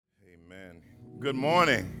Good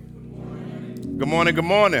morning. Good morning. Good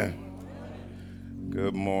morning.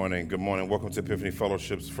 Good morning. Good morning. Welcome to Epiphany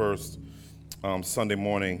Fellowship's first Sunday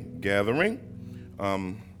morning gathering.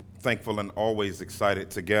 Thankful and always excited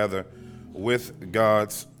to gather with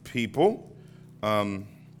God's people.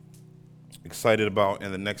 Excited about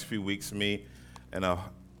in the next few weeks, me and a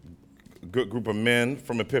good group of men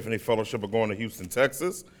from Epiphany Fellowship are going to Houston,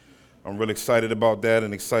 Texas. I'm really excited about that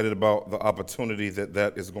and excited about the opportunity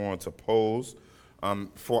that is going to pose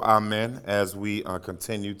for our men as we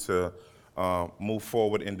continue to move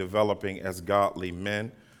forward in developing as godly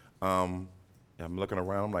men. I'm looking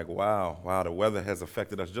around, I'm like, wow, the weather has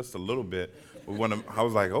affected us just a little bit. I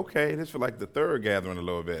was like, okay, this feels like the third gathering a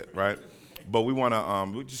little bit, right? But we want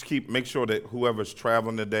to we just make sure that whoever's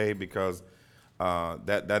traveling today, because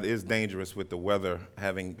that is dangerous with the weather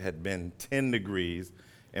had been 10 degrees.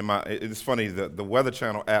 And it's funny, the Weather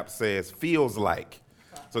Channel app says feels like.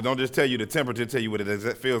 So don't just tell you the temperature, tell you what it is.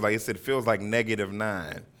 It feels like. It said feels like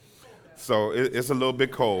 -9. So it's a little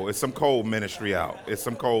bit cold. It's some cold ministry out. It's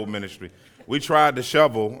some cold ministry. We tried to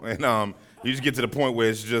shovel, and you just get to the point where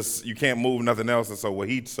it's just you can't move nothing else. And so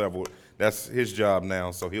he shoveled. That's his job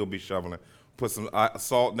now. So he'll be shoveling. Put some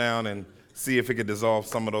salt down and see if it could dissolve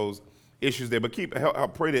some of those issues there. But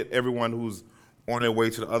help pray that everyone who's on their way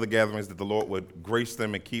to the other gatherings, that the Lord would grace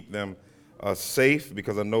them and keep them safe,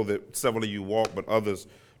 because I know that several of you walk, but others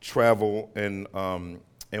travel in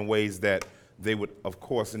ways that they would, of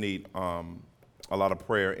course, need a lot of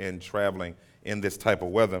prayer in traveling in this type of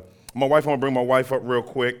weather. I'm going to bring my wife up real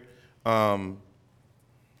quick,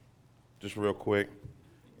 just real quick.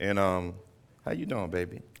 And how you doing,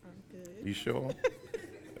 baby? I'm good. You sure?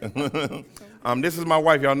 This is my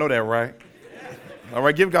wife. Y'all know that, right? All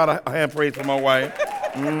right, give God a hand praise for my wife.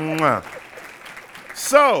 Mwah.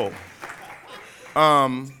 So,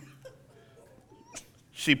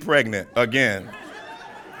 she pregnant again.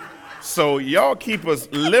 So y'all keep us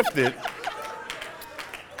lifted.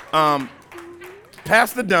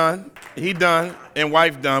 Pastor done, he done, and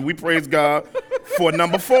wife done. We praise God for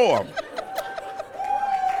number 4.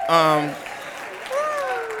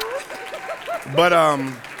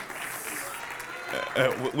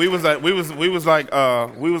 We was like,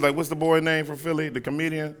 what's the boy name from Philly? The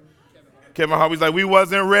comedian, Kevin Hart. He's like, we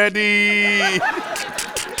wasn't ready.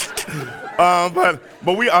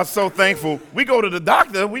 But we are so thankful. We go to the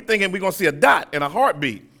doctor, we thinking we're gonna see a dot and a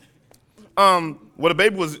heartbeat. Well, the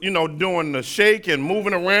baby was, doing the shake and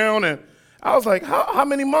moving around, and I was like, how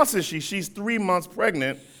many months is she? She's 3 months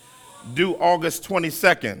pregnant, due August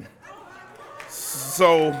 22nd.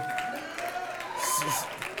 So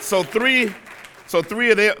three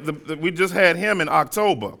of them, we just had him in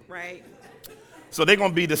October. Right. So they're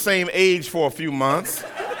going to be the same age for a few months.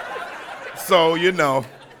 So,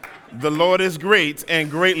 the Lord is great and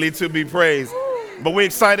greatly to be praised. But we're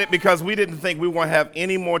excited because we didn't think we were going to have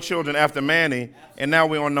any more children after Manny, and now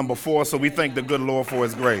we're on number 4, so we thank the good Lord for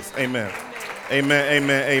his grace. Amen. Amen,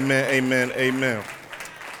 amen, amen, amen, amen.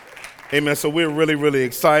 Amen. So we're really, really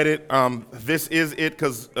excited. This is it,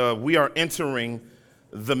 because we are entering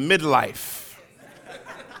the midlife.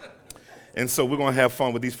 And so we're going to have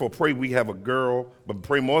fun with these 4. Pray we have a girl, but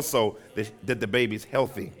pray more so that the baby's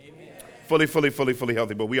healthy. Amen. Fully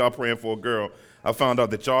healthy. But we are praying for a girl. I found out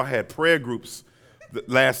that y'all had prayer groups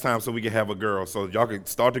last time so we could have a girl. So y'all can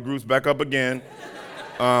start the groups back up again.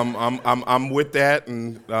 I'm with that,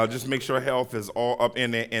 and just make sure health is all up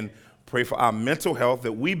in there, and pray for our mental health,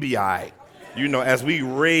 that we be all right, as we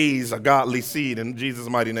raise a godly seed in Jesus'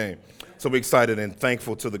 mighty name. So we're excited and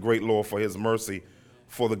thankful to the great Lord for his mercy,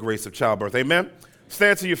 for the grace of childbirth. Amen?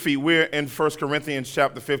 Stand to your feet. We're in 1 Corinthians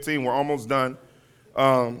chapter 15. We're almost done.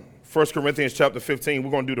 1 Corinthians chapter 15.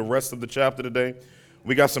 We're going to do the rest of the chapter today.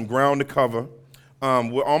 We got some ground to cover.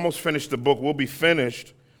 We're almost finished the book. We'll be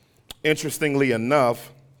finished, interestingly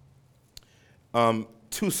enough, 2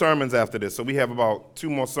 sermons after this. So we have about 2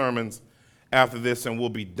 more sermons after this, and we'll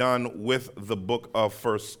be done with the book of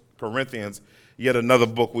 1 Corinthians, yet another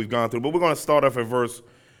book we've gone through. But we're going to start off at verse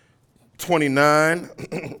 29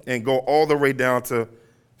 and go all the way down to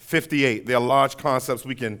 58. There are large concepts.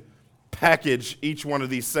 We can package each one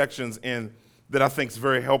of these sections in that I think is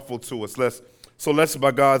very helpful to us. Let's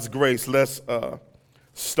by God's grace, let's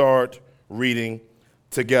start reading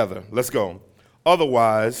together. Let's go.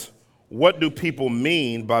 Otherwise, what do people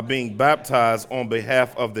mean by being baptized on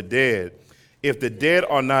behalf of the dead? If the dead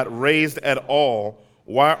are not raised at all,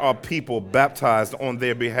 why are people baptized on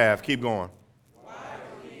their behalf? Keep going.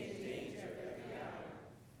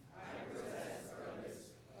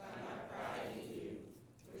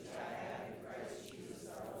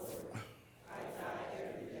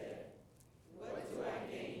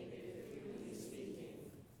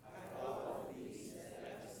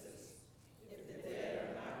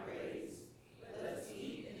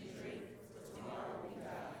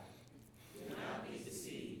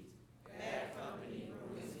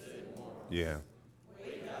 Yeah.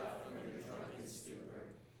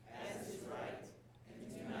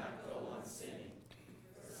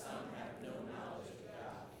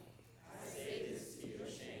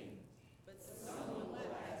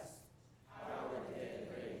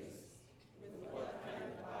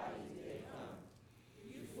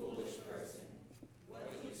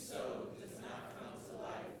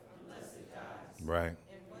 Right.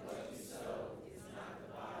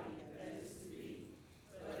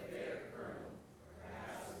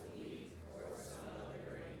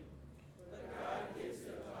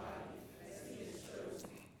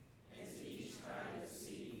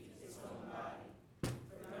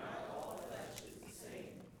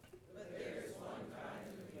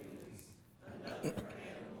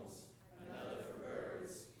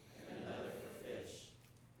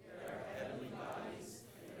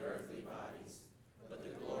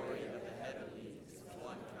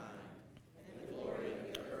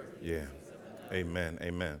 Yeah. Amen.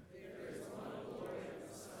 Amen.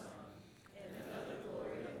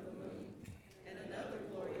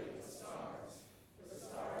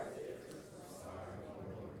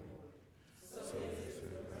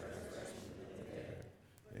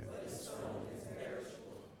 Yeah.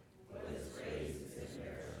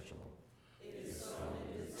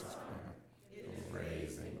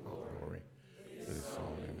 Raising glory. It is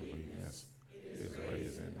sown in weakness. It is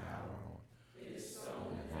raised in power.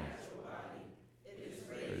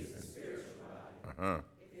 Uh-huh.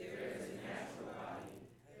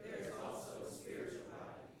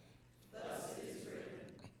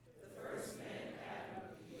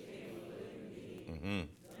 Mm-hmm.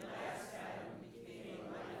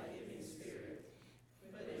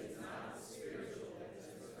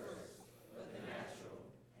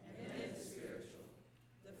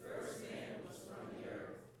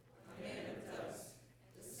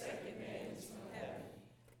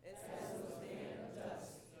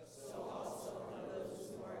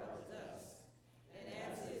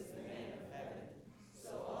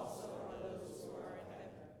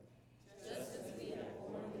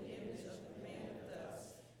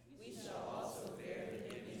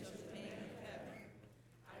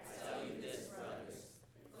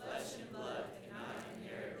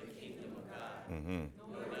 Mm-hmm.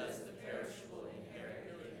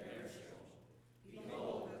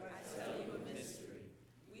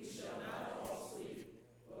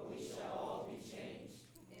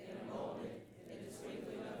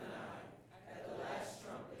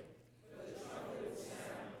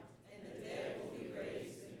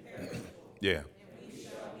 Yeah.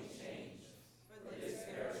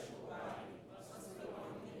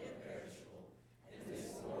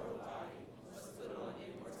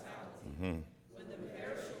 Mm-hmm.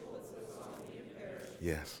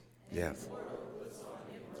 Yes. Yes.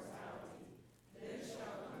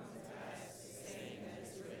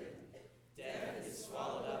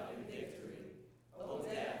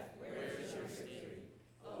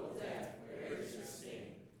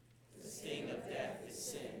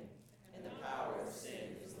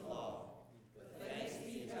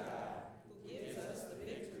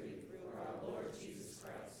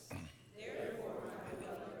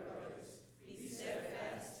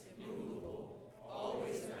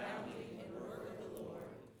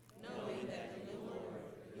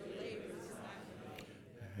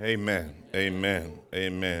 Amen. Amen.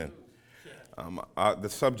 Amen. The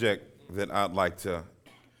subject that I'd like to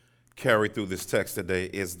carry through this text today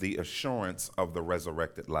is the assurance of the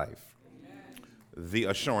resurrected life. The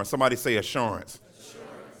assurance. Somebody say assurance.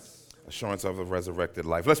 Assurance of the resurrected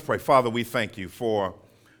life. Let's pray. Father, we thank you for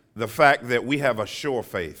the fact that we have a sure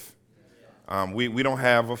faith. We don't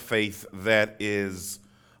have a faith that is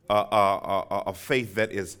a faith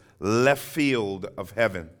that is left field of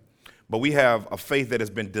heaven, but we have a faith that has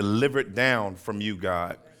been delivered down from you,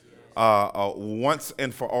 God, once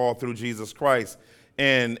and for all through Jesus Christ.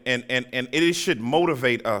 And it should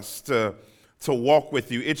motivate us to walk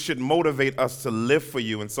with you. It should motivate us to live for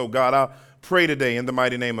you. And so, God, I pray today in the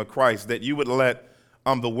mighty name of Christ that you would let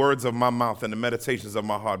the words of my mouth and the meditations of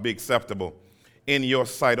my heart be acceptable in your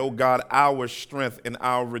sight. Oh, God, our strength and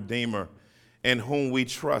our Redeemer in whom we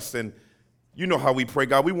trust. And you know how we pray,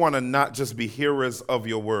 God. We want to not just be hearers of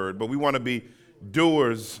your word, but we want to be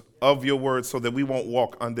doers of your word so that we won't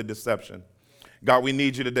walk under deception. God, we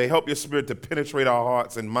need you today. Help your spirit to penetrate our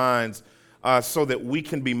hearts and minds so that we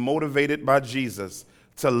can be motivated by Jesus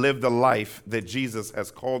to live the life that Jesus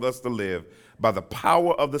has called us to live by the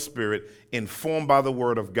power of the Spirit, informed by the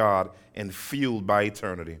word of God, and fueled by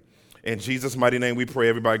eternity. In Jesus' mighty name we pray.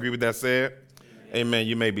 Everybody agree with that said? Amen.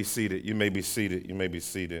 You may be seated. You may be seated. You may be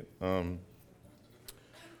seated.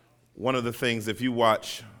 One of the things, if you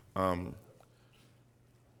watch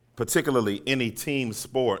particularly any team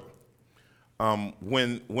sport,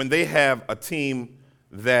 when they have a team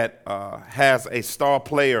that has a star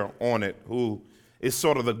player on it who is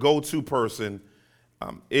sort of the go-to person,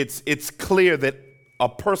 it's clear that a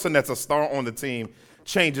person that's a star on the team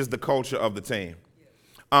changes the culture of the team.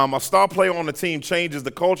 A star player on the team changes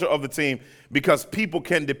the culture of the team because people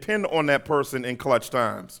can depend on that person in clutch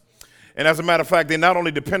times. And as a matter of fact, they not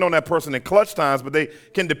only depend on that person in clutch times, but they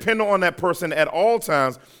can depend on that person at all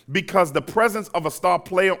times because the presence of a star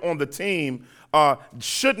player on the team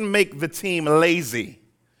shouldn't make the team lazy.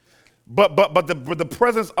 But the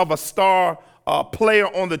presence of a star player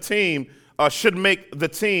on the team should make the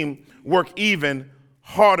team work even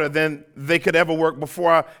harder than they could ever work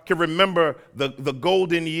before. I can remember the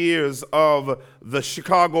golden years of the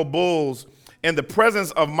Chicago Bulls, and the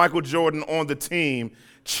presence of Michael Jordan on the team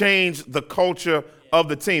changed the culture of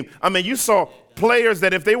the team. I mean, you saw players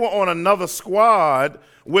that if they were on another squad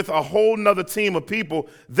with a whole nother team of people,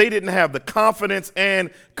 they didn't have the confidence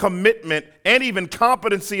and commitment and even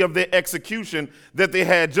competency of their execution that they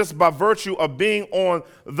had just by virtue of being on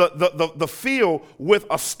the field with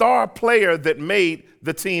a star player that made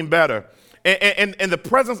the team better. And the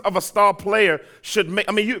presence of a star player should make,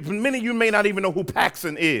 I mean, many of you may not even know who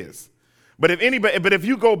Paxson is. But if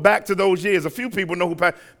you go back to those years, a few people know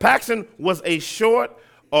who Paxson was. A short,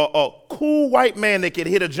 cool white man that could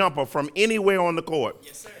hit a jumper from anywhere on the court.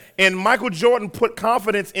 Yes, sir. And Michael Jordan put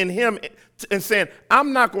confidence in him and saying,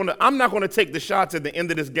 I'm not gonna take the shots at the end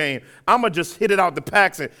of this game. I'm gonna just hit it out to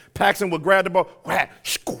Paxson. Paxson would grab the ball, whap,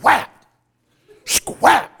 squap,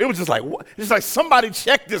 squap. It was just like, what? It's like somebody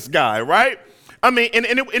check this guy, right? I mean, and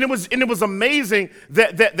it was amazing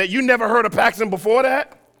that you never heard of Paxson before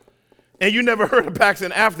that. And you never heard of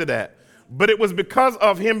Paxson after that. But it was because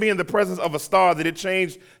of him being the presence of a star that it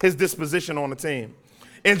changed his disposition on the team.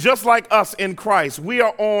 And just like us in Christ, we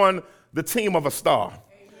are on the team of a star.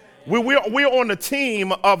 We're on the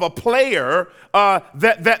team of a player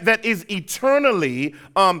that is eternally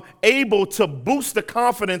able to boost the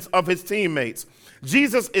confidence of his teammates.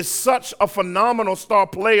 Jesus is such a phenomenal star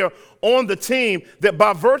player on the team that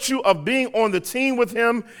by virtue of being on the team with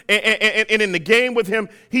him and in the game with him,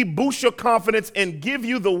 he boosts your confidence and give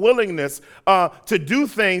you the willingness to do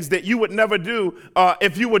things that you would never do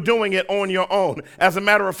if you were doing it on your own. As a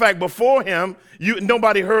matter of fact, before him,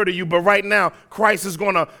 nobody heard of you, but right now, Christ is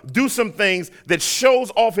going to do some things that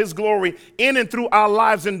shows off his glory in and through our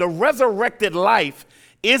lives. And the resurrected life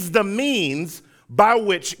is the means by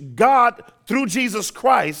which God, through Jesus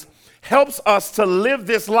Christ, helps us to live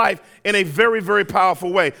this life in a very, very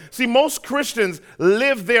powerful way. See, most Christians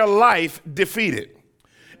live their life defeated.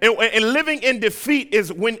 And living in defeat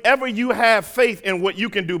is whenever you have faith in what you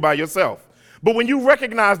can do by yourself. But when you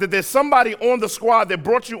recognize that there's somebody on the squad that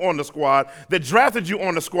brought you on the squad, that drafted you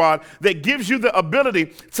on the squad, that gives you the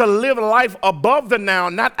ability to live life above the now,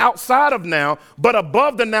 not outside of now, but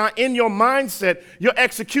above the now in your mindset, your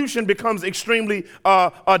execution becomes extremely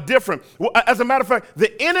different. As a matter of fact,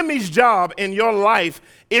 the enemy's job in your life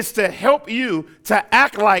is to help you to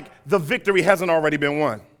act like the victory hasn't already been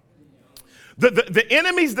won. The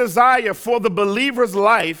enemy's desire for the believer's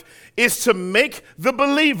life is to make the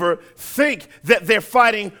believer think that they're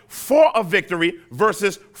fighting for a victory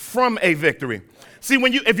versus from a victory. See,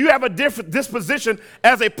 if you have a different disposition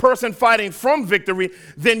as a person fighting from victory,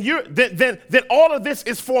 then all of this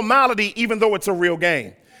is formality, even though it's a real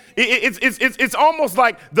game. It's almost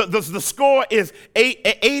like the score is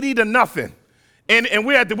 80-0. And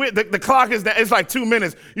we're at the clock is it's like 2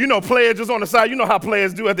 minutes. You know, players just on the side. You know how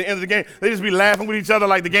players do at the end of the game. They just be laughing with each other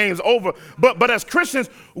like the game's over. But as Christians,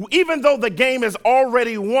 even though the game is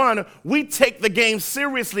already won, we take the game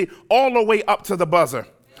seriously all the way up to the buzzer.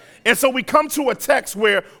 And so we come to a text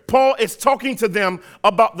where Paul is talking to them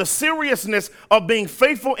about the seriousness of being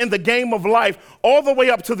faithful in the game of life all the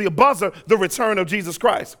way up to the buzzer, the return of Jesus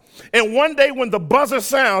Christ. And one day when the buzzer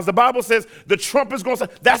sounds, the Bible says the trumpet's going to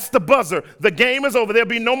sound. That's the buzzer. The game is over. There'll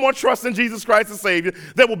be no more trust in Jesus Christ as Savior.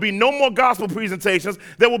 There will be no more gospel presentations.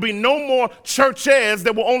 There will be no more churches.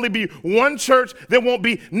 There will only be one church. There won't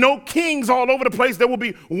be no kings all over the place. There will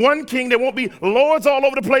be one king. There won't be lords all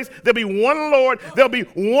over the place. There'll be one Lord. There'll be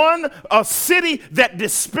a city that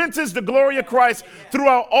dispenses the glory of Christ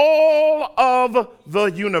throughout all of the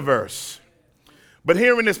universe. But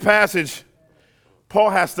here in this passage, Paul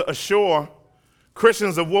has to assure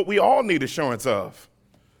Christians of what we all need assurance of,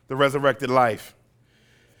 the resurrected life.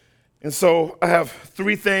 And so I have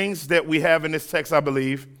three things that we have in this text, I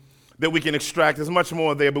believe, that we can extract. There's much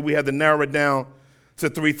more there, but we had to narrow it down to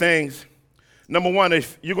three things. Number one,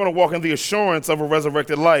 if you're going to walk in the assurance of a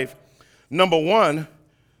resurrected life, number one,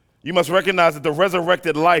 You must recognize that the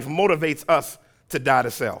resurrected life motivates us to die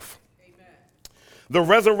to self. Amen. The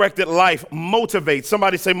resurrected life motivates,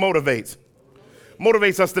 somebody say motivates.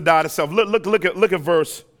 Motivates us to die to self. Look at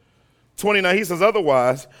verse 29. He says,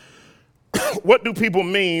 otherwise, what do people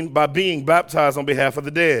mean by being baptized on behalf of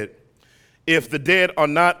the dead? If the dead are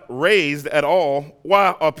not raised at all,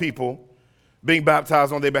 why are people being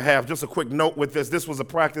baptized on their behalf? Just a quick note with this. This was a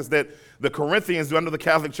practice that the Corinthians do. I know the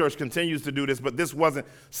Catholic Church continues to do this, but this wasn't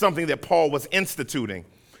something that Paul was instituting.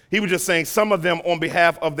 He was just saying some of them on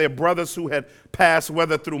behalf of their brothers who had passed,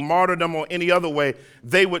 whether through martyrdom or any other way,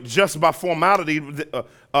 they would just by formality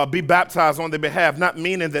be baptized on their behalf, not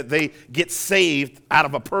meaning that they get saved out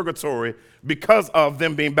of a purgatory because of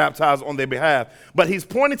them being baptized on their behalf. But he's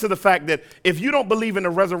pointing to the fact that if you don't believe in the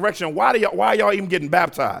resurrection, why are y'all even getting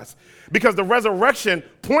baptized? Because the resurrection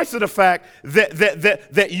points to the fact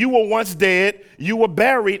that you were once dead, you were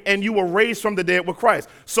buried, and you were raised from the dead with Christ.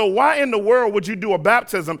 So why in the world would you do a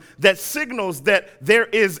baptism that signals that there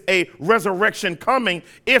is a resurrection coming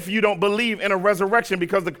if you don't believe in a resurrection?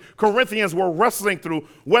 Because the Corinthians were wrestling through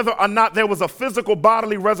whether or not there was a physical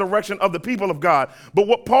bodily resurrection of the people of God. But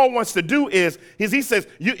what Paul wants to do is he says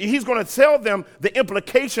he's going to tell them the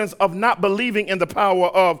implications of not believing in the power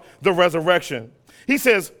of the resurrection. He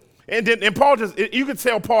says, and Paul you can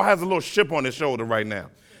tell Paul has a little chip on his shoulder right now.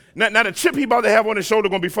 Now the chip he about to have on his shoulder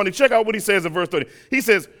going to be funny. Check out what he says in verse 30. He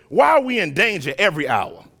says, why are we in danger every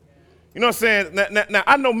hour? You know what I'm saying? Now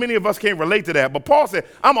I know many of us can't relate to that, but Paul said,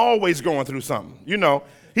 I'm always going through something. You know,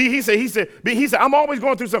 he said, I'm always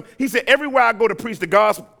going through something. He said, everywhere I go to preach the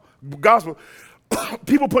gospel,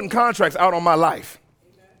 people putting contracts out on my life.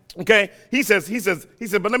 Okay? He says,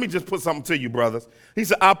 but let me just put something to you, brothers. He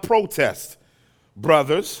said, I protest,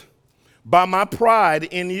 brothers, by my pride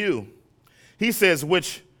in you. He says,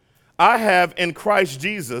 which I have in Christ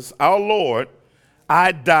Jesus, our Lord,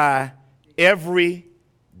 I die every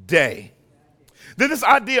day. Then this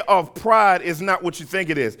idea of pride is not what you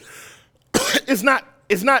think it is. It's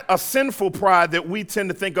not a sinful pride that we tend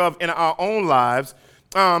to think of in our own lives.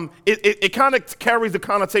 It kind of carries the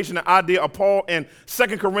connotation, the idea of Paul in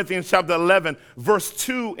 2 Corinthians chapter 11, verse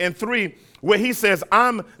 2 and 3, where he says,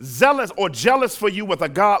 I'm zealous or jealous for you with a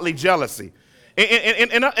godly jealousy.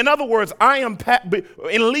 In other words,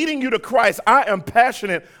 in leading you to Christ, I am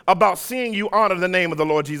passionate about seeing you honor the name of the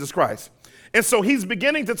Lord Jesus Christ. And so he's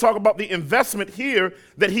beginning to talk about the investment here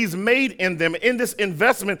that he's made in them. In this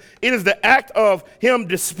investment, it is the act of him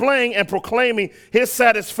displaying and proclaiming his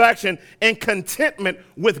satisfaction and contentment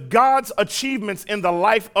with God's achievements in the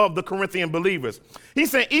life of the Corinthian believers.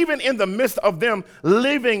 He's saying even in the midst of them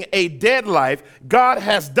living a dead life, God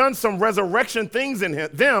has done some resurrection things in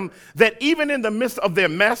them that even in the midst of their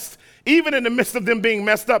mess, even in the midst of them being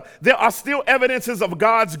messed up, there are still evidences of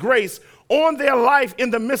God's grace on their life in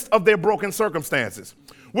the midst of their broken circumstances.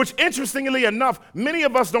 Which, interestingly enough, many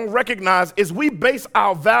of us don't recognize is we base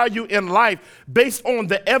our value in life based on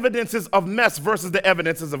the evidences of mess versus the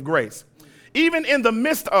evidences of grace. Even in the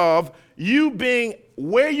midst of you being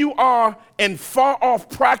where you are and far off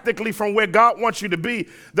practically from where God wants you to be,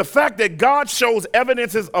 the fact that God shows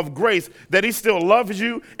evidences of grace, that he still loves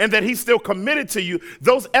you and that he's still committed to you,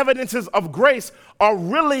 those evidences of grace are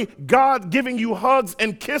really God giving you hugs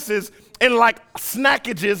and kisses and like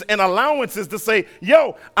snackages and allowances to say,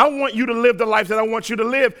 yo, I want you to live the life that I want you to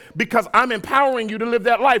live because I'm empowering you to live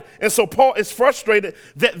that life. And so Paul is frustrated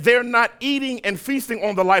that they're not eating and feasting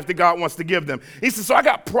on the life that God wants to give them. He says, so I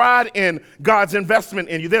got pride in God's investment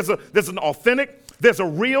in you. There's an authentic, there's a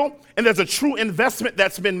real, and there's a true investment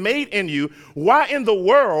that's been made in you. Why in the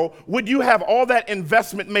world would you have all that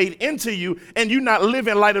investment made into you and you not live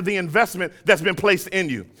in light of the investment that's been placed in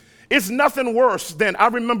you? It's nothing worse than, I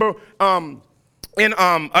remember, I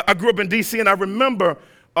grew up in D.C. and I remember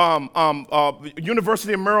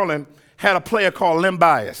University of Maryland had a player called Len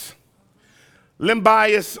Bias. Len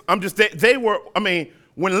Bias,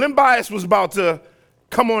 when Len Bias was about to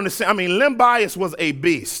come on the scene, Len Bias was a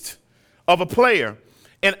beast of a player.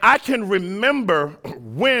 And I can remember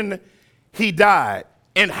when he died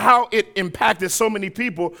and how it impacted so many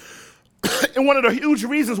people. And one of the huge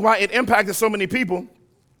reasons why it impacted so many people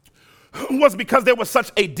was because there was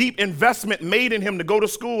such a deep investment made in him to go to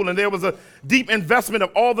school, and there was a deep investment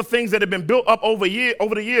of all the things that had been built up over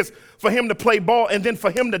the years for him to play ball, and then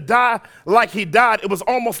for him to die like he died. It was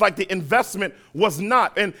almost like the investment was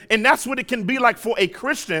not. And that's what it can be like for a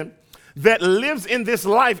Christian that lives in this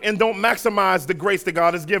life and don't maximize the grace that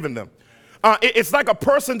God has given them. It's like a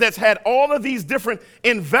person that's had all of these different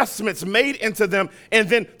investments made into them, and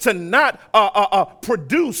then to not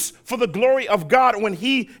produce for the glory of God when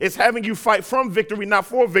he is having you fight from victory, not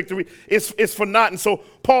for victory, is for naught. And so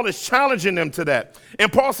Paul is challenging them to that.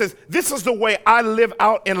 And Paul says, this is the way I live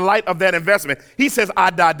out in light of that investment. He says, I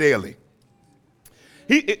die daily.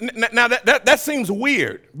 Now that seems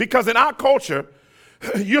weird, because in our culture,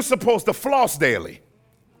 you're supposed to floss daily.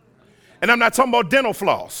 And I'm not talking about dental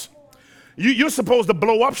floss. You're supposed to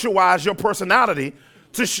blow up your personality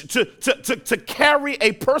to carry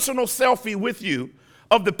a personal selfie with you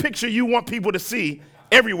of the picture you want people to see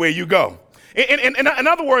everywhere you go. In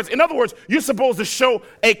other words, you're supposed to show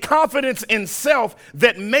a confidence in self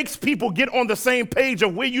that makes people get on the same page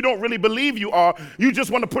of where you don't really believe you are. You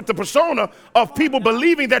just want to put the persona of people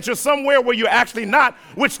believing that you're somewhere where you're actually not,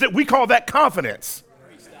 which we call that confidence.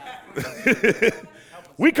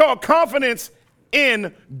 We call confidence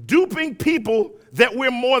in duping people that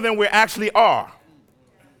we're more than we actually are.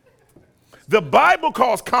 The Bible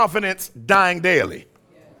calls confidence dying daily.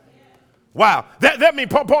 Wow. That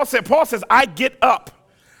means Paul says, I get up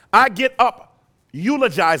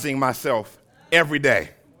eulogizing myself every day.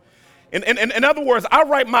 In other words, I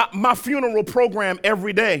write my funeral program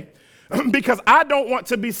every day because I don't want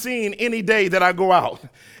to be seen any day that I go out.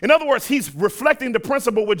 In other words, he's reflecting the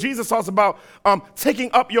principle where Jesus talks about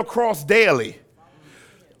taking up your cross daily.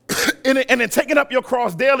 And then taking up your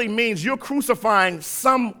cross daily means you're crucifying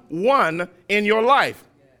someone in your life.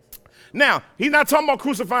 Now, he's not talking about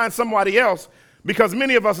crucifying somebody else, because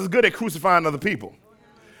many of us is good at crucifying other people.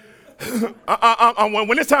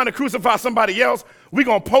 When it's time to crucify somebody else, we're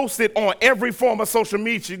going to post it on every form of social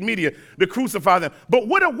media to crucify them. But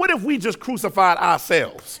what if we just crucified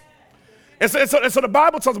ourselves? And so the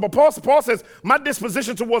Bible talks about, Paul says, my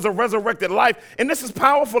disposition towards a resurrected life, and this is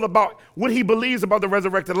powerful about what he believes about the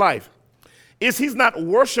resurrected life, is he's not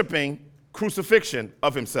worshiping crucifixion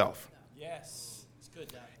of himself.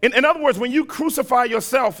 In other words, when you crucify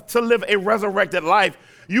yourself to live a resurrected life,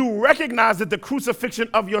 you recognize that the crucifixion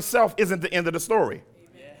of yourself isn't the end of the story.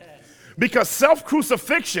 Yes. Because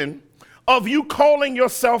self-crucifixion of you calling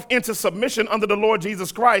yourself into submission under the Lord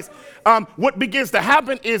Jesus Christ, what begins to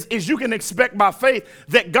happen is you can expect by faith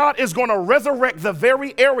that God is going to resurrect the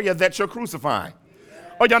very area that you're crucifying.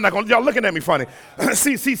 Oh, y'all looking at me funny.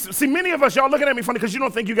 see, many of us, y'all looking at me funny because you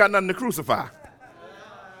don't think you got nothing to crucify.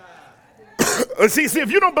 See,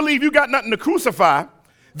 if you don't believe you got nothing to crucify,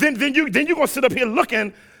 then you're going to sit up here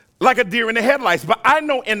looking like a deer in the headlights. But I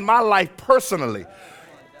know in my life personally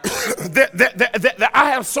that I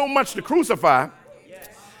have so much to crucify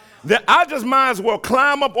that I just might as well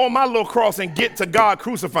climb up on my little cross and get to God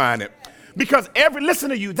crucifying it. Because listen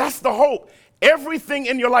to you, that's the hope. Everything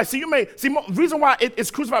in your life. The reason why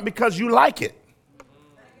it's crucified because you like it.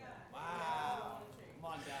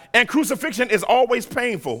 And crucifixion is always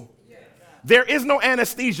painful. There is no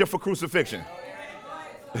anesthesia for crucifixion.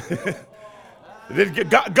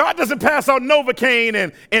 God doesn't pass out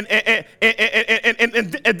Novocaine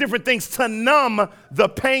and different things to numb the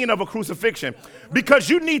pain of a crucifixion, because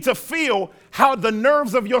you need to feel how the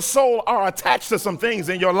nerves of your soul are attached to some things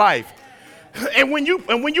in your life. And when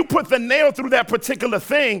you put the nail through that particular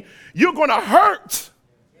thing, you're going to hurt.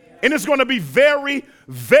 And it's going to be very,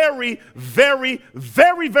 very, very,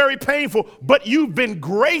 very, very painful. But you've been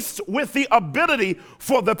graced with the ability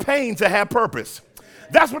for the pain to have purpose.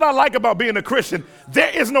 That's what I like about being a Christian.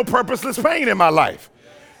 There is no purposeless pain in my life.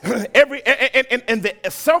 And the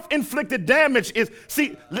self-inflicted damage is,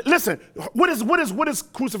 listen, what does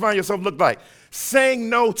crucifying yourself look like? Saying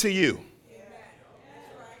no to you.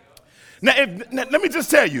 Now, let me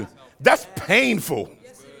just tell you, that's painful.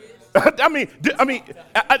 I mean,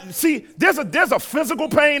 see, there's a physical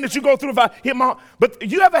pain that you go through if I hit my heart, but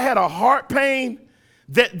you ever had a heart pain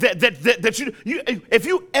that you if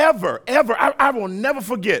you ever, I will never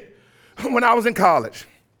forget when I was in college.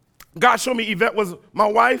 God showed me Yvette was my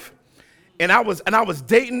wife, and I was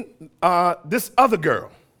dating this other girl,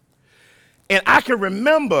 and I can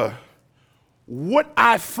remember what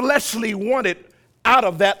I fleshly wanted out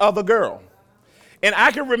of that other girl. And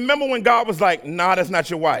I can remember when God was like, nah, that's not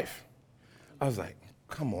your wife. I was like,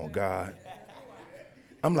 come on, God.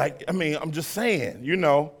 I'm just saying,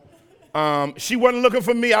 she wasn't looking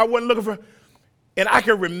for me. I wasn't looking for her. And I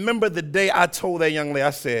can remember the day I told that young lady,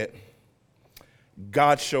 I said,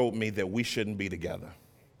 God showed me that we shouldn't be together.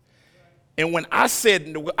 And when I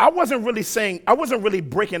said, I wasn't really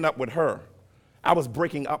breaking up with her. I was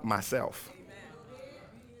breaking up myself.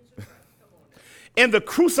 And the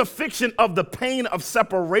crucifixion of the pain of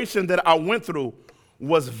separation that I went through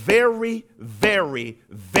was very, very,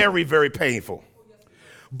 very, very painful.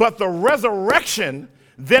 But the resurrection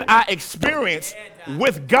that I experienced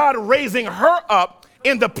with God raising her up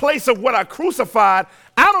in the place of what I crucified,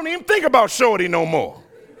 I don't even think about Shorty no more.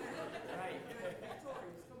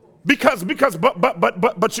 Because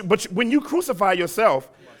when you crucify yourself,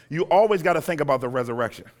 you always got to think about the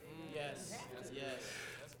resurrection.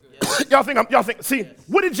 Y'all think, see,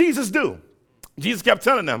 what did Jesus do? Jesus kept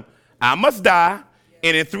telling them, I must die,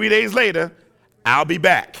 and then 3 days later, I'll be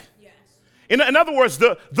back. In other words,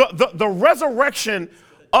 the resurrection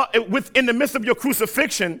within the midst of your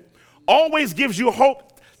crucifixion always gives you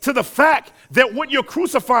hope to the fact that what you're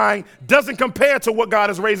crucifying doesn't compare to what God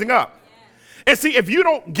is raising up. And see, if we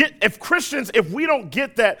don't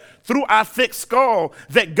get that through our thick skull,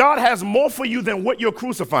 that God has more for you than what you're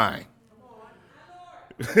crucifying.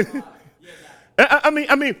 I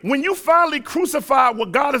mean, when you finally crucify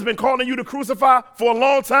what God has been calling you to crucify for a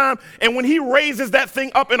long time, and when he raises that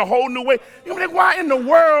thing up in a whole new way, you're like, why in the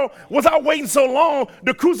world was I waiting so long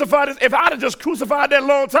to crucify this? If I'd have just crucified that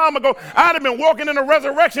long time ago, I'd have been walking in the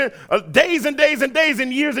resurrection days and days and days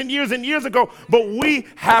and years and years and years ago. But we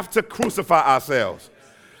have to crucify ourselves.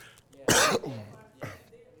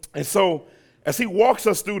 And so as he walks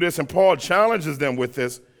us through this, and Paul challenges them with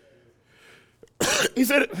this, he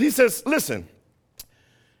says, listen,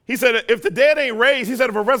 he said, if the dead ain't raised, he said,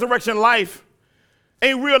 if a resurrection life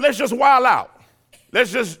ain't real, let's just wild out.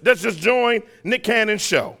 Let's just join Nick Cannon's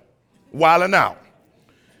show, wilding out.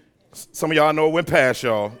 Some of y'all know it went past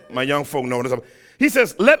y'all. My young folk know this. He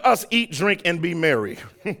says, let us eat, drink, and be merry.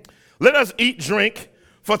 Let us eat, drink,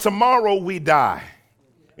 for tomorrow we die.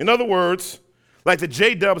 In other words, like the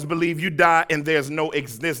J-dubs believe, you die and there's no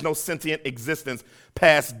sentient existence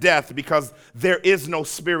past death, because there is no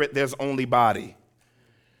spirit, there's only body.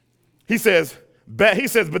 He says,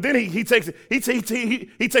 but then he takes it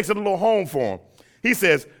a little home for him. He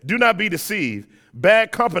says, do not be deceived.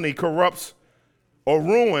 Bad company corrupts or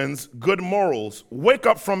ruins good morals. Wake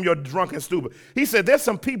up from your drunken stupor. He said, there's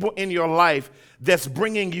some people in your life that's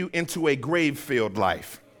bringing you into a grave-filled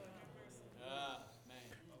life.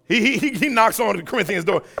 He knocks on the Corinthians'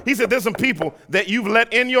 door. He said, there's some people that you've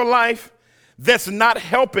let in your life that's not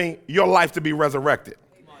helping your life to be resurrected.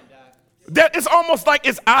 That it's almost like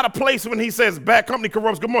it's out of place when he says bad company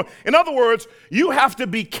corrupts good morals. In other words, you have to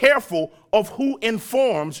be careful of who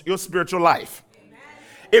informs your spiritual life. Amen.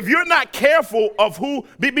 If you're not careful of who,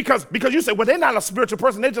 because you say, well, they're not a spiritual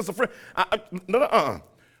person, they're just a friend.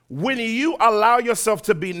 When you allow yourself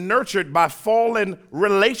to be nurtured by fallen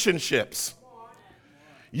relationships,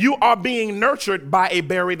 you are being nurtured by a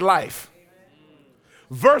buried life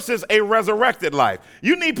versus a resurrected life.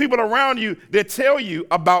 You need people around you that tell you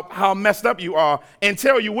about how messed up you are and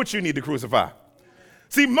tell you what you need to crucify.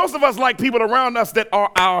 See, most of us like people around us that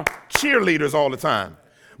are our cheerleaders all the time.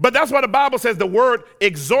 But that's why the Bible says the word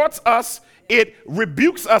exhorts us, it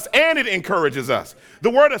rebukes us, and it encourages us. The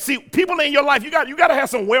word, see, people in your life, you got to have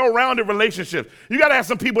some well-rounded relationships. You got to have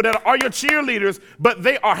some people that are your cheerleaders, but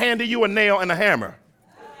they are handing you a nail and a hammer.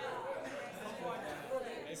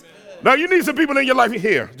 Now, you need some people in your life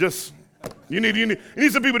here. You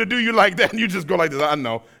need some people to do you like that, and you just go like this. I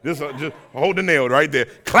know. Just hold the nail right there.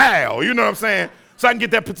 Clow, you know what I'm saying? So I can get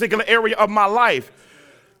that particular area of my life.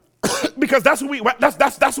 Because that's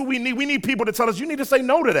what we need. We need people to tell us, you need to say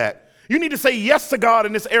no to that. You need to say yes to God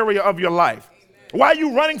in this area of your life. Why are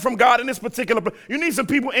you running from God in this particular place? You need some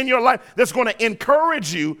people in your life that's going to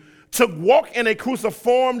encourage you to walk in a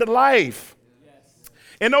cruciformed life.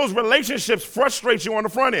 And those relationships frustrate you on the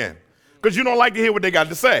front end, because you don't like to hear what they got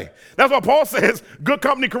to say. That's why Paul says, good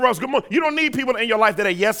company corrupts good morals. You don't need people in your life that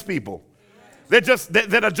are yes people.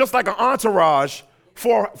 That are just like an entourage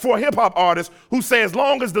for a hip-hop artist who say, as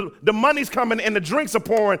long as the money's coming and the drinks are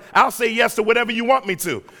pouring, I'll say yes to whatever you want me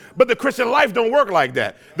to. But the Christian life don't work like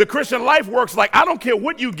that. The Christian life works like, I don't care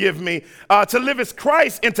what you give me, to live as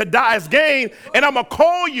Christ and to die as gain, and I'm going to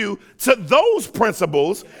call you to those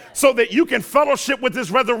principles so that you can fellowship with his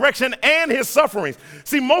resurrection and his sufferings.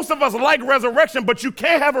 See, most of us like resurrection, but you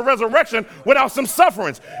can't have a resurrection without some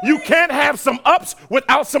sufferings. You can't have some ups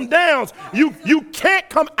without some downs. You can't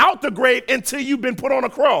come out the grave until you've been put on a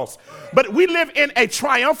cross. But we live in a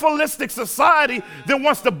triumphalistic society that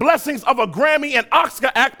wants the blessings of a Grammy and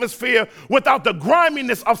Oscar atmosphere without the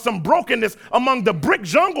griminess of some brokenness among the brick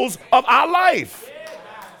jungles of our life.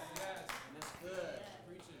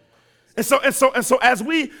 And so as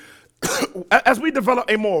we develop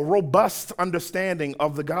a more robust understanding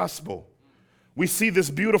of the gospel, we see this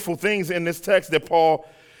beautiful things in this text that Paul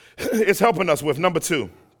is helping us with. Number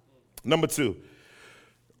two,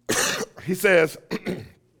 he says,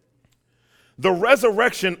 the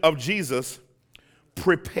resurrection of Jesus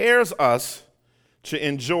prepares us to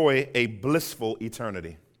enjoy a blissful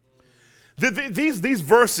eternity. These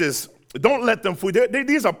verses, don't let them fool you.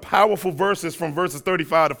 These are powerful verses from verses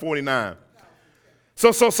 35 to 49. So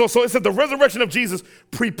it said the resurrection of Jesus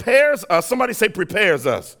prepares us, somebody say prepares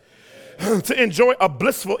us, to enjoy a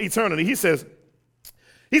blissful eternity. He said,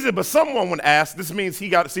 but someone would ask, this means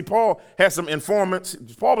Paul had some informants.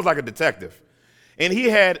 Paul was like a detective. And he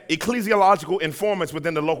had ecclesiological informants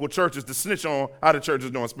within the local churches to snitch on how the church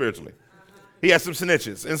is doing spiritually. He had some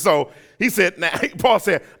snitches. And so he said, now, Paul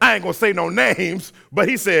said, I ain't going to say no names, but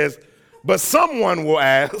he says, but someone will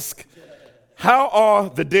ask, how are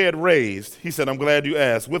the dead raised? He said, I'm glad you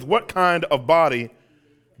asked. With what kind of body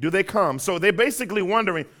do they come? So they're basically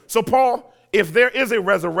wondering, so Paul, if there is a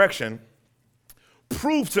resurrection,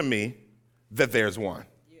 prove to me that there's one.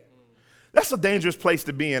 That's a dangerous place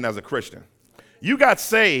to be in as a Christian. You got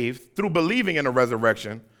saved through believing in a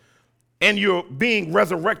resurrection, and you're being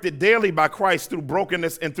resurrected daily by Christ through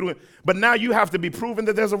brokenness and through it. But now you have to be proven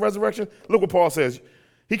that there's a resurrection. Look what Paul says.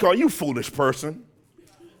 He called you foolish person.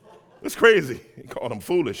 It's crazy. He called him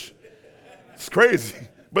foolish. It's crazy.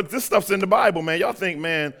 But this stuff's in the Bible, man. Y'all think,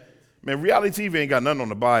 man, reality TV ain't got nothing on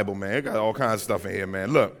the Bible, man. It got all kinds of stuff in here,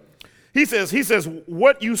 man. Look, he says,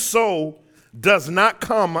 what you sow does not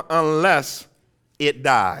come unless it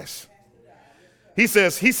dies. He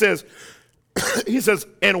says,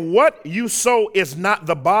 and what you sow is not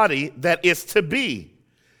the body that is to be.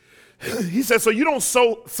 He says, so you don't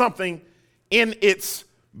sow something in its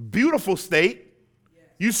beautiful state.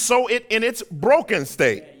 You sow it in its broken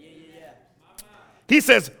state. He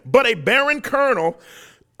says, but a barren kernel,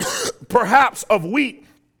 perhaps of wheat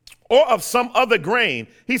or of some other grain.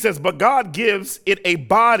 He says, but God gives it a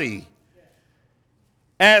body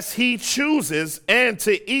as he chooses, and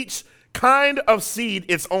to each kind of seed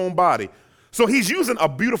its own body. So he's using a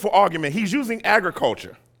beautiful argument. He's using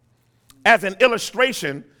agriculture as an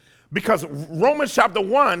illustration because Romans chapter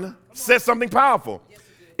 1 says something powerful.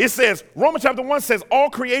 It says, Romans chapter 1 says all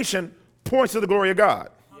creation points to the glory of God.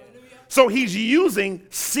 So he's using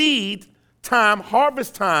seed time,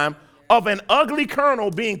 harvest time of an ugly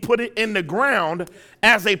kernel being put in the ground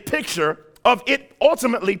as a picture of it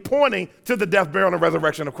ultimately pointing to the death, burial, and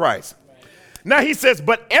resurrection of Christ. Now he says,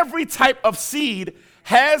 but every type of seed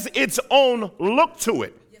has its own look to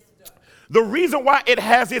it. The reason why it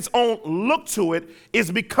has its own look to it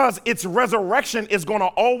is because its resurrection is going to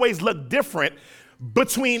always look different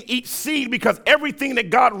between each seed, because everything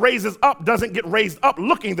that God raises up doesn't get raised up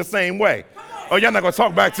looking the same way. Oh, y'all not going to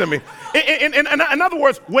talk back to me. In other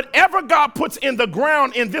words, whatever God puts in the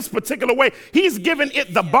ground in this particular way, he's given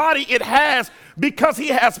it the body it has because he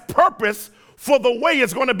has purpose for the way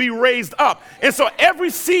it's going to be raised up. And so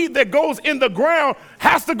every seed that goes in the ground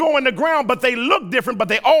has to go in the ground, but they look different, but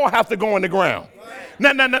they all have to go in the ground.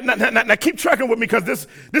 Now keep tracking with me, because this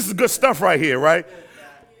is good stuff right here, right?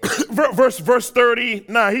 Verse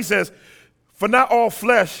 39, he says, for not all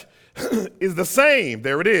flesh is the same.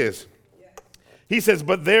 There it is. He says,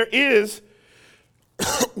 but there is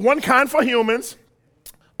one kind for humans,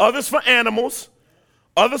 others for animals,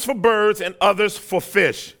 others for birds, and others for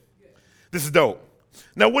fish. This is dope.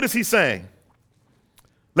 Now, what is he saying?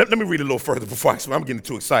 Let me read a little further before I'm getting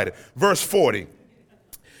too excited. Verse 40.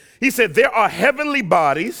 He said, there are heavenly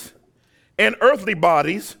bodies and earthly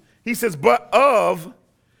bodies. He says, but the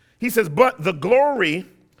glory,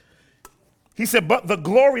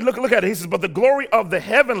 look at it. He says, but the glory of the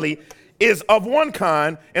heavenly is of one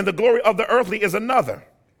kind, and the glory of the earthly is another.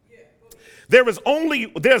 There's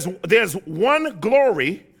one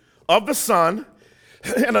glory of the sun,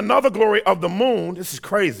 and another glory of the moon. This is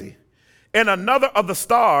crazy. And another of the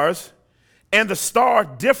stars, and the star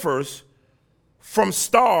differs from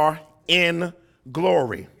star in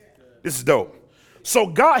glory. This is dope. So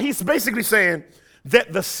God, he's basically saying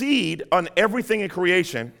that the seed on everything in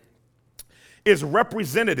creation is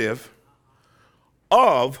representative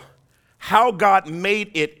of how God made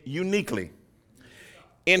it uniquely.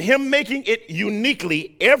 In him making it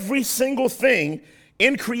uniquely, every single thing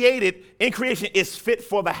in creation is fit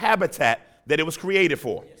for the habitat that it was created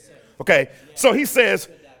for. Okay, so he says,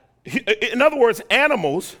 in other words,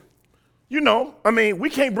 animals, we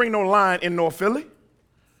can't bring no lion in North Philly.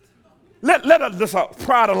 Let a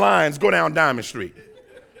pride of lions go down Diamond Street.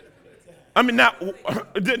 Now,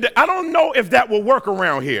 I don't know if that will work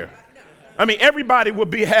around here. Everybody would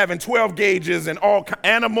be having 12 gauges and all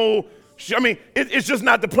animal. It's just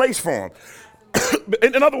not the place for them.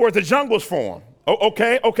 In other words, the jungle's for them.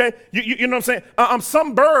 Okay. You know what I'm saying?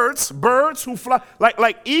 Some birds who fly,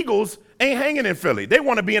 like eagles, ain't hanging in Philly. They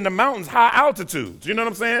want to be in the mountains, high altitudes. You know what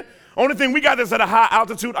I'm saying? Only thing we got is at a high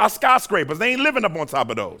altitude are skyscrapers. They ain't living up on top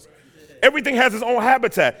of those. Everything has its own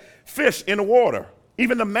habitat. Fish in the water,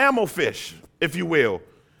 even the mammal fish, if you will.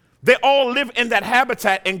 They all live in that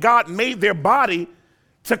habitat, and God made their body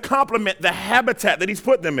to complement the habitat that he's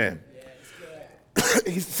put them in.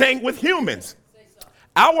 He's saying with humans,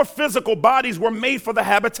 our physical bodies were made for the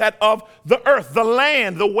habitat of the earth, the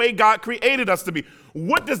land, the way God created us to be.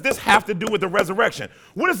 What does this have to do with the resurrection?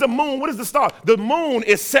 What is the moon? What is the star? The moon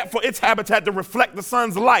is set for its habitat to reflect the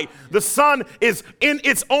sun's light. The sun is in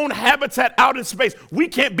its own habitat out in space. We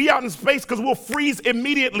can't be out in space because we'll freeze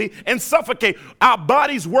immediately and suffocate. Our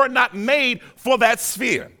bodies were not made for that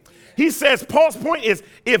sphere. He says, Paul's point is,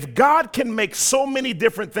 if God can make so many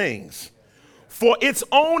different things for its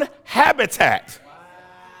own habitat,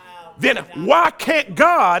 then why can't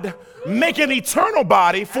God make an eternal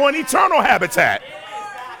body for an eternal habitat?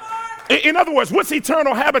 In other words, what's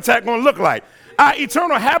eternal habitat going to look like? Our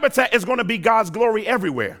eternal habitat is going to be God's glory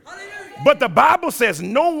everywhere. But the Bible says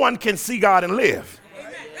no one can see God and live.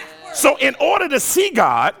 So in order to see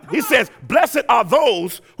God, he says, blessed are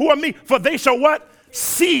those who are meek, for they shall what?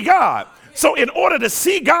 See God. So in order to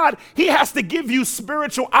see God, he has to give you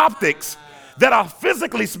spiritual optics that are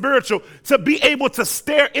physically spiritual to be able to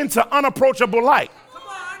stare into unapproachable light.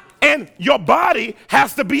 And your body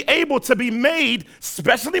has to be able to be made,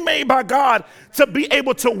 specially made by God, to be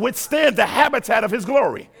able to withstand the habitat of his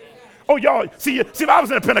glory. Oh, y'all, see, if I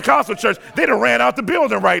was in a Pentecostal church, they'd have ran out the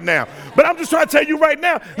building right now. But I'm just trying to tell you right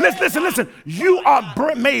now, listen, you are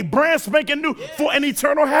made brand spanking new for an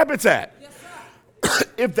eternal habitat.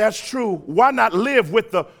 If that's true, why not live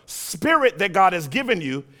with the spirit that God has given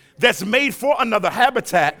you that's made for another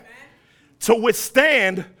habitat to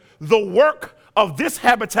withstand the work of this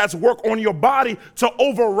habitat's work on your body to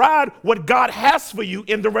override what God has for you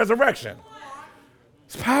in the resurrection?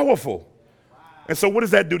 It's powerful. And so what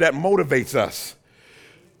does that do? That motivates us.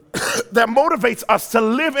 That motivates us to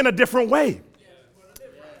live in a different way.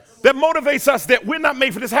 That motivates us that we're not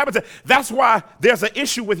made for this habitat. That's why there's an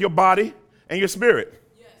issue with your body and your spirit.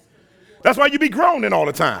 That's why you be groaning all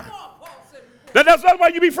the time. That's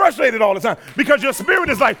why you be frustrated all the time. Because your spirit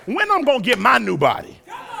is like, when I'm going to get my new body?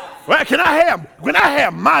 Well, can I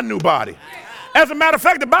have my new body? As a matter of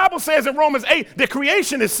fact, the Bible says in Romans 8 that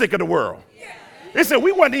creation is sick of the world. It said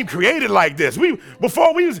we weren't even created like this.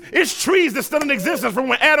 It's trees that still in existence from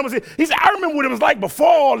when Adam was here. He said, I remember what it was like before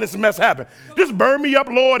all this mess happened. Just burn me up,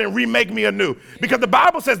 Lord, and remake me anew. Because the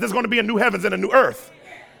Bible says there's going to be a new heavens and a new earth.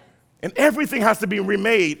 And everything has to be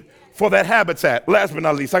remade for that habitat. Last but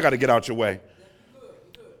not least, I got to get out your way.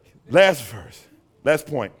 Last verse, last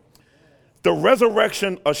point. The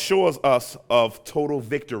resurrection assures us of total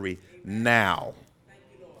victory now.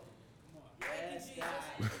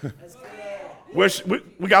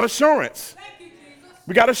 We got assurance.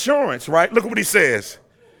 We got assurance, right? Look at what he says.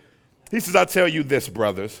 He says, I tell you this,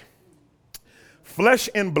 brothers. Flesh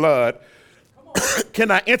and blood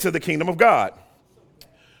cannot enter the kingdom of God,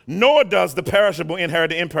 nor does the perishable inherit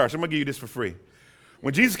the imperishable. I'm going to give you this for free.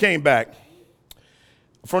 When Jesus came back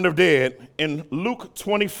from the dead, in Luke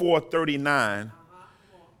 24:39,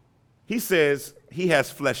 he says he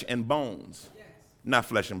has flesh and bones, not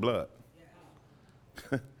flesh and blood.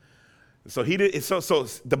 So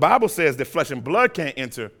the Bible says that flesh and blood can't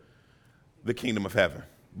enter the kingdom of heaven,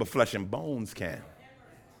 but flesh and bones can.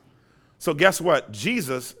 So guess what?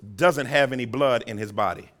 Jesus doesn't have any blood in his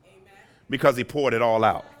body because he poured it all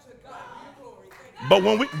out. But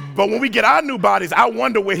when we get our new bodies, I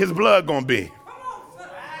wonder where his blood gonna be.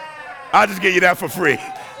 I'll just give you that for free.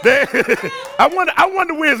 I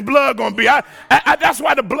wonder where his blood gonna be. That's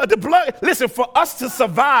why the blood. Listen, for us to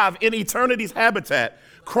survive in eternity's habitat,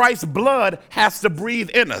 Christ's blood has to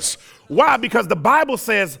breathe in us. Why? Because the Bible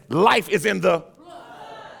says life is in the blood.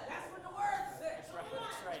 That's what the word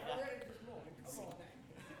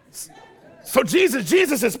says. So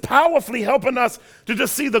Jesus is powerfully helping us to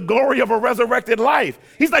just see the glory of a resurrected life.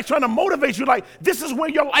 He's like trying to motivate you, like, this is where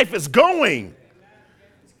your life is going.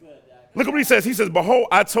 Look at what he says. He says, behold,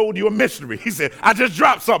 I told you a mystery. He said, I just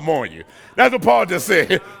dropped something on you. That's what Paul just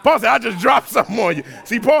said. Paul said, I just dropped something on you.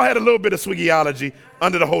 See, Paul had a little bit of swiggyology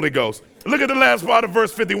under the Holy Ghost. Look at the last part of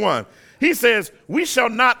verse 51. He says, we shall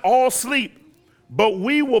not all sleep, but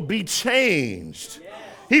we will be changed.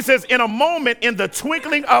 He says, in a moment, in the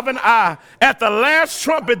twinkling of an eye, at the last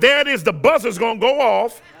trumpet, there it is, the buzzer's going to go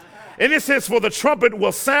off. And it says, for the trumpet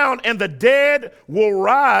will sound, and the dead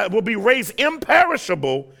will be raised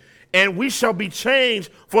imperishable, and we shall be changed.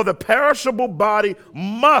 For the perishable body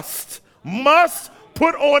must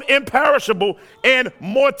put on imperishable, and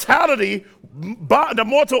mortality, the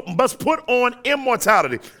mortal must put on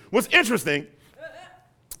immortality. What's interesting,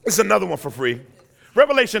 it's another one for free.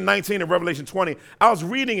 Revelation 19 and Revelation 20, I was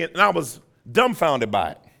reading it and I was dumbfounded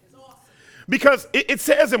by it. Because it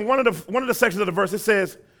says in one of the sections of the verse, it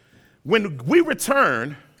says, when we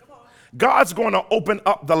return, God's going to open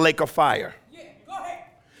up the lake of fire.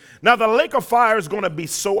 Now, the lake of fire is going to be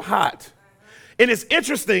so hot. And it's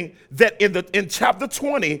interesting that in chapter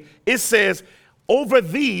 20, it says, over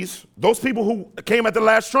those people who came at the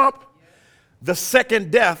last trump, the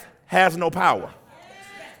second death has no power.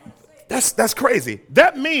 That's crazy.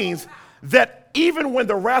 That means that even when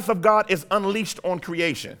the wrath of God is unleashed on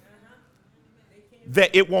creation,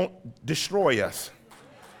 that it won't destroy us.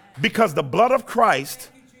 Because the blood of Christ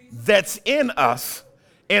that's in us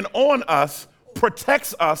and on us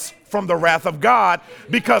protects us from the wrath of God,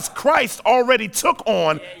 because Christ already took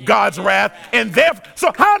on God's wrath. And therefore,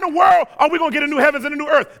 so how in the world are we going to get a new heavens and a new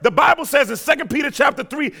earth? The Bible says in 2 Peter chapter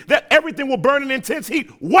 3 that everything will burn in intense heat.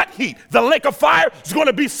 What heat? The lake of fire is going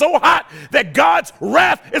to be so hot that God's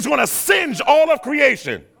wrath is going to singe all of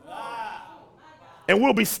creation. And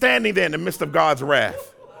we'll be standing there in the midst of God's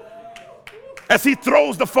wrath as he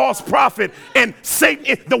throws the false prophet, and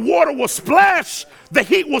Satan, the water will splash, the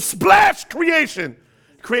heat will splash creation,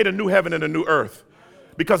 create a new heaven and a new earth,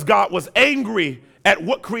 because God was angry at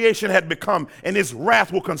what creation had become, and his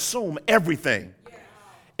wrath will consume everything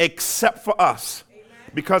except for us,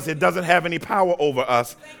 because it doesn't have any power over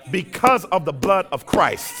us because of the blood of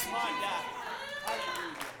Christ.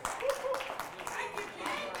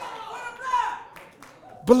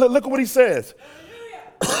 But look at what he says.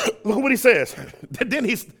 Look at what he says. Then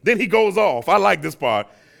he goes off. I like this part.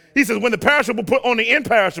 He says, when the perishable put on the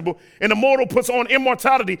imperishable and the mortal puts on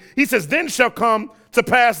immortality, he says, then shall come to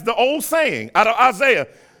pass the old saying out of Isaiah,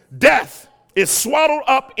 death is swallowed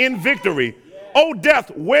up in victory. O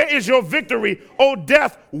death, where is your victory? O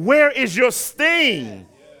death, where is your sting?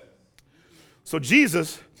 So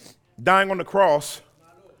Jesus, dying on the cross,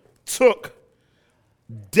 took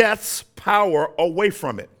death's power away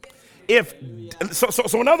from it.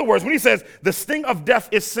 So in other words, when he says the sting of death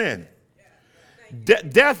is sin,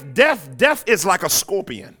 death is like a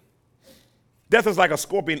scorpion. Death is like a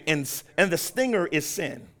scorpion, and the stinger is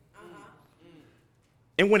sin.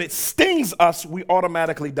 And when it stings us, we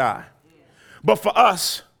automatically die. But for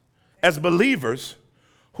us, as believers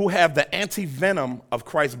who have the anti-venom of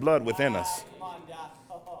Christ's blood within us,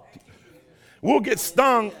 we'll get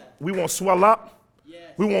stung, we won't swell up,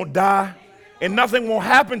 we won't die, and nothing won't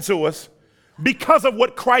happen to us because of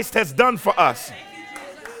what Christ has done for us.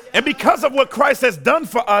 And because of what Christ has done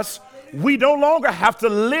for us, we no longer have to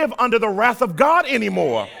live under the wrath of God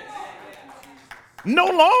anymore. No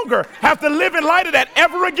longer have to live in light of that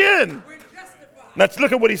ever again. Let's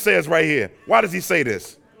look at what he says right here. Why does he say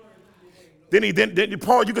this? Then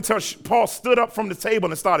Paul, you could tell Paul stood up from the table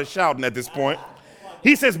and started shouting at this point.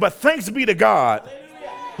 He says, but thanks be to God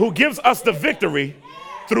who gives us the victory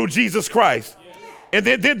through Jesus Christ. And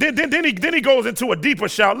then he goes into a deeper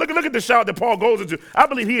shout. Look at the shout that Paul goes into. I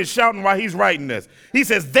believe he is shouting while he's writing this. He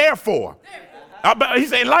says, therefore, he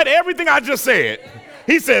said, in light of everything I just said,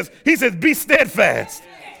 he says, be steadfast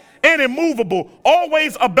and immovable,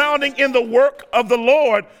 always abounding in the work of the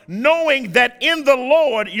Lord, knowing that in the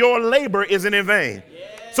Lord your labor isn't in vain.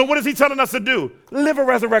 So what is he telling us to do? Live a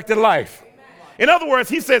resurrected life. In other words,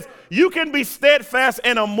 he says, you can be steadfast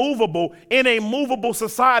and immovable in a movable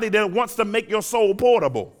society that wants to make your soul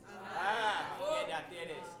portable.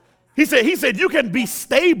 He said you can be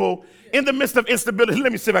stable in the midst of instability.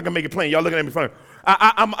 Let me see if I can make it plain. Y'all looking at me funny.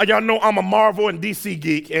 Y'all know I'm a Marvel and DC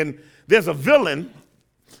geek, and there's a villain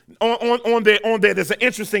on there. There's an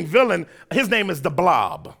interesting villain. His name is the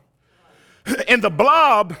Blob. And the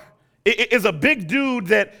Blob is a big dude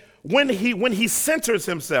that when he centers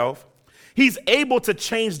himself, he's able to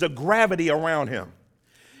change the gravity around him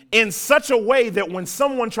in such a way that when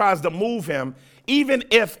someone tries to move him, even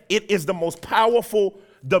if it is the most powerful,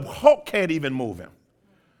 the Hulk can't even move him.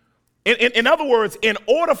 In other words, in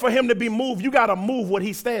order for him to be moved, you got to move what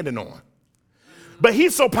he's standing on. But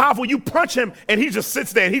he's so powerful, you punch him and he just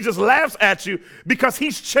sits there and he just laughs at you because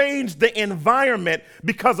he's changed the environment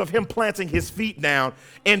because of him planting his feet down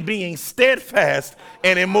and being steadfast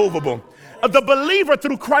and immovable. The believer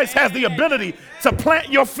through Christ has the ability to plant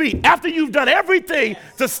your feet. After you've done everything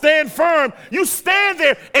to stand firm, you stand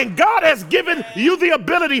there, and God has given you the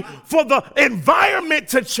ability for the environment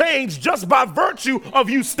to change just by virtue of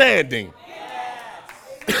you standing.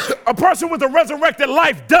 A person with a resurrected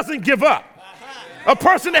life doesn't give up. A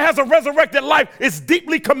person that has a resurrected life is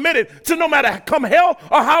deeply committed to no matter come hell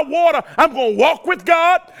or high water, I'm going to walk with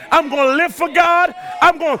God. I'm going to live for God.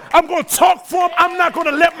 I'm going to talk for him. I'm not going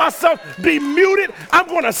to let myself be muted. I'm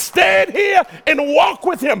going to stand here and walk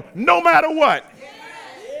with him no matter what.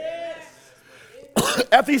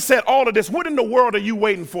 After he said all of this, what in the world are you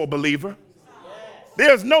waiting for, believer?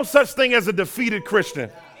 There's no such thing as a defeated Christian.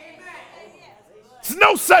 There's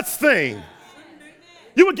no such thing.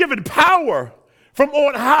 You were given power from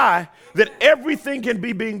on high that everything can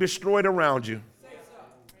be being destroyed around you.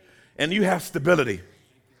 And you have stability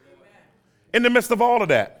in the midst of all of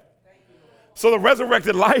that. So the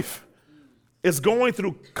resurrected life is going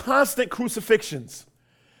through constant crucifixions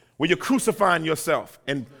where you're crucifying yourself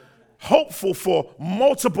and hopeful for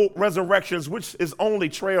multiple resurrections, which is only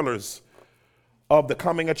trailers of the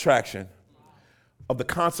coming attraction of the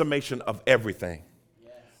consummation of everything.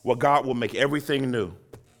 Where God will make everything new,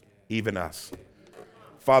 even us.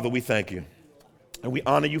 Father, we thank you. And we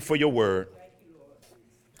honor you for your word.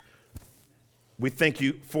 We thank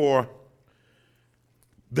you for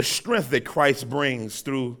the strength that Christ brings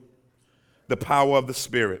through the power of the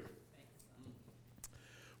Spirit.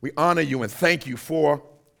 We honor you and thank you for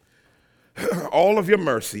all of your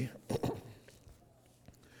mercy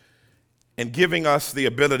and giving us the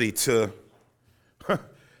ability to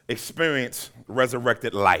experience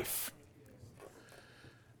resurrected life.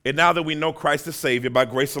 And now that we know Christ the Savior by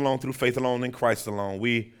grace alone, through faith alone, in Christ alone,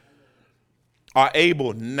 we are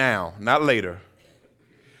able now, not later,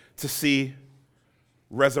 to see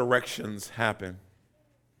resurrections happen.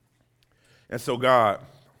 And so, God,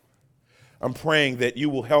 I'm praying that you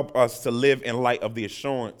will help us to live in light of the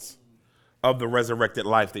assurance of the resurrected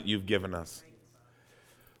life that you've given us.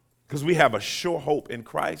 Because we have a sure hope in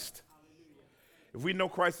Christ. If we know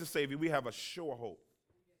Christ as Savior, we have a sure hope.